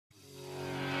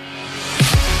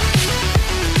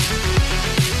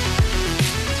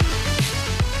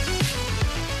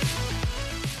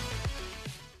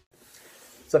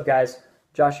What's up, guys?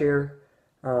 Josh here.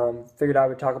 Figured I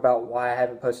would talk about why I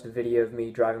haven't posted a video of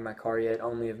me driving my car yet,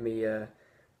 only of me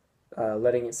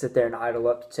letting it sit there and idle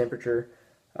up to temperature.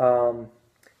 Um,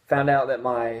 Found out that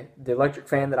the electric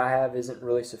fan that I have isn't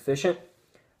really sufficient.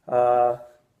 Uh,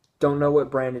 don't know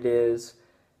what brand it is,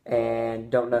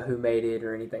 and don't know who made it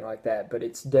or anything like that, but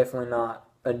it's definitely not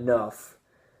enough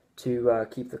to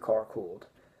keep the car cooled.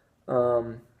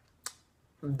 Um,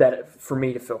 that for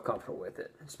me to feel comfortable with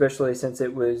it, especially since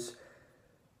it was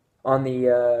on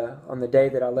the day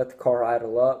that I let the car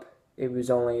idle up. It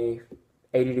was only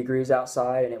 80 degrees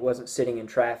outside, and it wasn't sitting in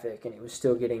traffic, and it was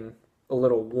still getting a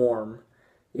little warm,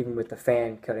 even with the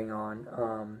fan cutting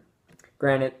on.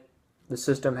 Granted, the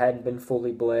system hadn't been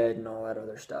fully bled and all that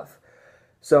other stuff.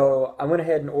 So I went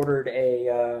ahead and ordered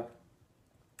a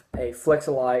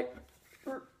Flexolite,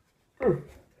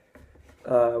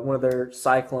 one of their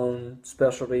Cyclone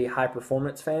specialty high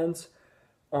performance fans.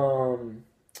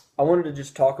 I wanted to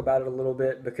just talk about it a little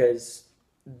bit because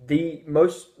the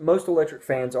most electric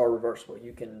fans are reversible.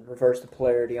 You can reverse the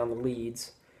polarity on the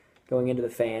leads going into the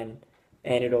fan,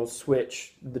 and it'll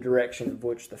switch the direction of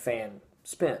which the fan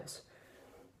spins.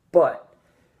 But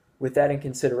with that in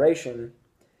consideration,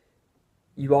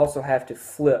 you also have to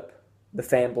flip the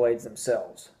fan blades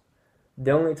themselves.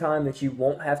 The only time that you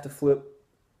won't have to flip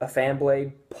a fan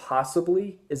blade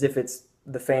possibly is if it's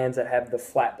the fans that have the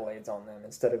flat blades on them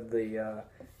instead of the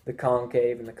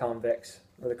concave and the convex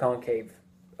or the concave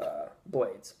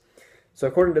blades. So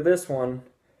according to this one,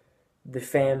 the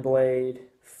fan blade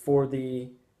for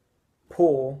the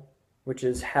pull, which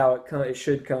is how it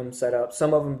should come set up.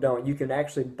 Some of them don't. You can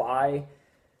actually buy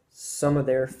some of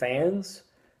their fans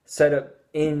set up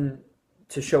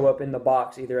to show up in the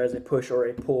box either as a push or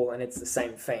a pull, and it's the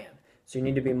same fan. So you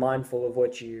need to be mindful of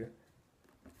what you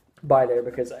buy there,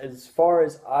 because as far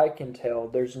as I can tell,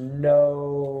 there's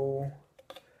no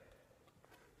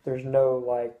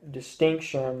like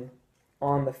distinction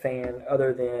on the fan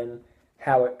other than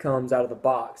how it comes out of the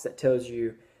box that tells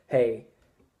you, hey,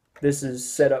 this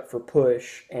is set up for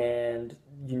push and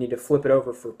you need to flip it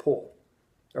over for pull,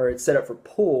 or it's set up for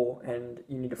pull and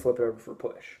you need to flip it over for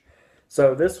push.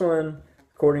 So this one,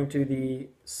 according to the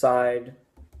side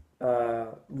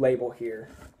label here,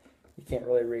 you can't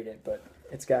really read it, but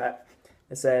it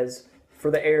says,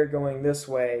 for the air going this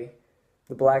way,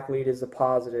 the black lead is the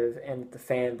positive, and the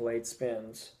fan blade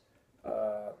spins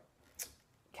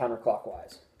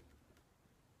counterclockwise.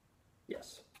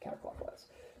 Yes, counterclockwise.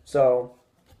 So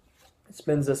it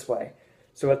spins this way.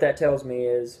 So what that tells me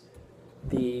is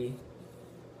the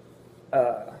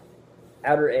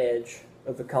outer edge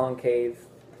of the concave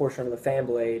portion of the fan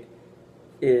blade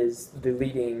is the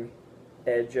leading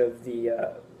edge of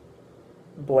the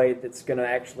blade that's going to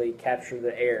actually capture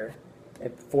the air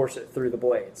and force it through the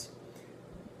blades.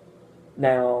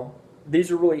 Now, these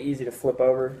are really easy to flip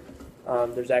over.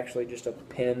 There's actually just a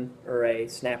pin or a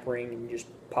snap ring, and you just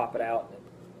pop it out and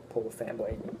pull the fan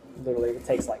blade. Literally, it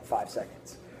takes like 5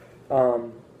 seconds.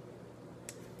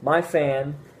 My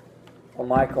fan on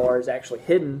my car is actually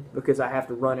hidden because I have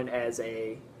to run it as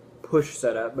a push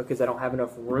setup because I don't have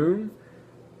enough room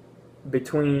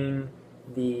between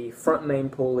the front main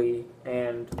pulley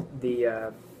and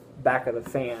the back of the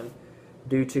fan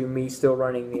due to me still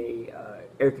running the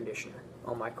air conditioner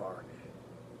on my car.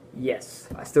 Yes,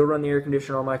 I still run the air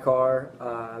conditioner on my car.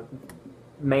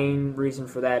 Main reason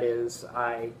for that is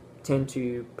I tend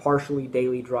to partially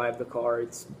daily drive the car.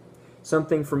 It's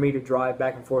something for me to drive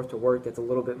back and forth to work that's a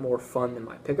little bit more fun than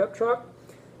my pickup truck.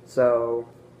 So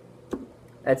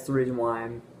that's the reason why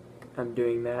I'm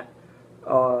doing that.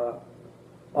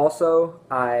 Also,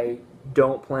 I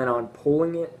don't plan on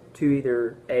pulling it to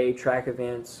either track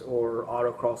events or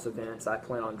autocross events. I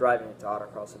plan on driving it to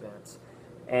autocross events.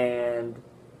 And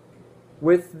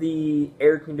with the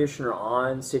air conditioner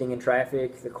on, sitting in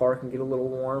traffic, the car can get a little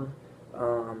warm.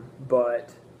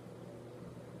 But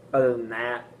other than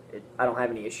that, I don't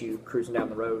have any issue cruising down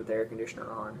the road with the air conditioner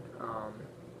on.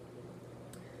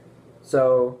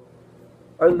 So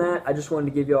other than that, I just wanted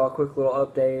to give you all a quick little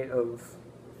update of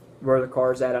where the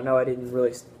car's at. I know I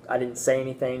didn't say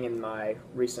anything in my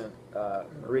recent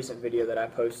video that I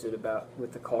posted about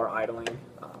with the car idling.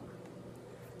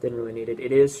 Didn't really need it.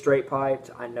 It is straight piped.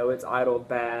 I know it's idled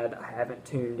bad. I haven't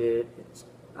tuned it.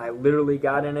 I literally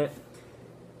got in it,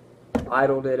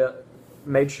 idled it up,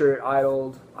 made sure it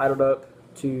idled up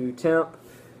to temp,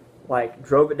 like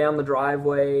drove it down the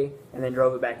driveway, and then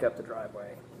drove it back up the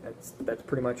driveway. That's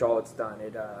pretty much all it's done.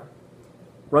 It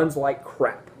runs like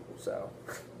crap. So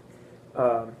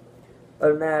other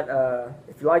than that,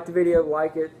 if you like the video,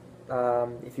 like it.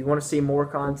 If you want to see more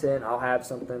content, I'll have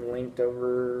something linked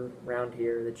over around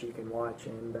here that you can watch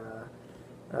and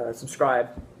subscribe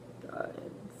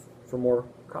for more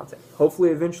content. Hopefully,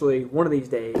 eventually, one of these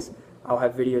days, I'll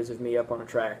have videos of me up on a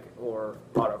track or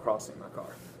autocrossing my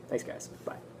car. Thanks, guys.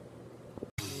 Bye.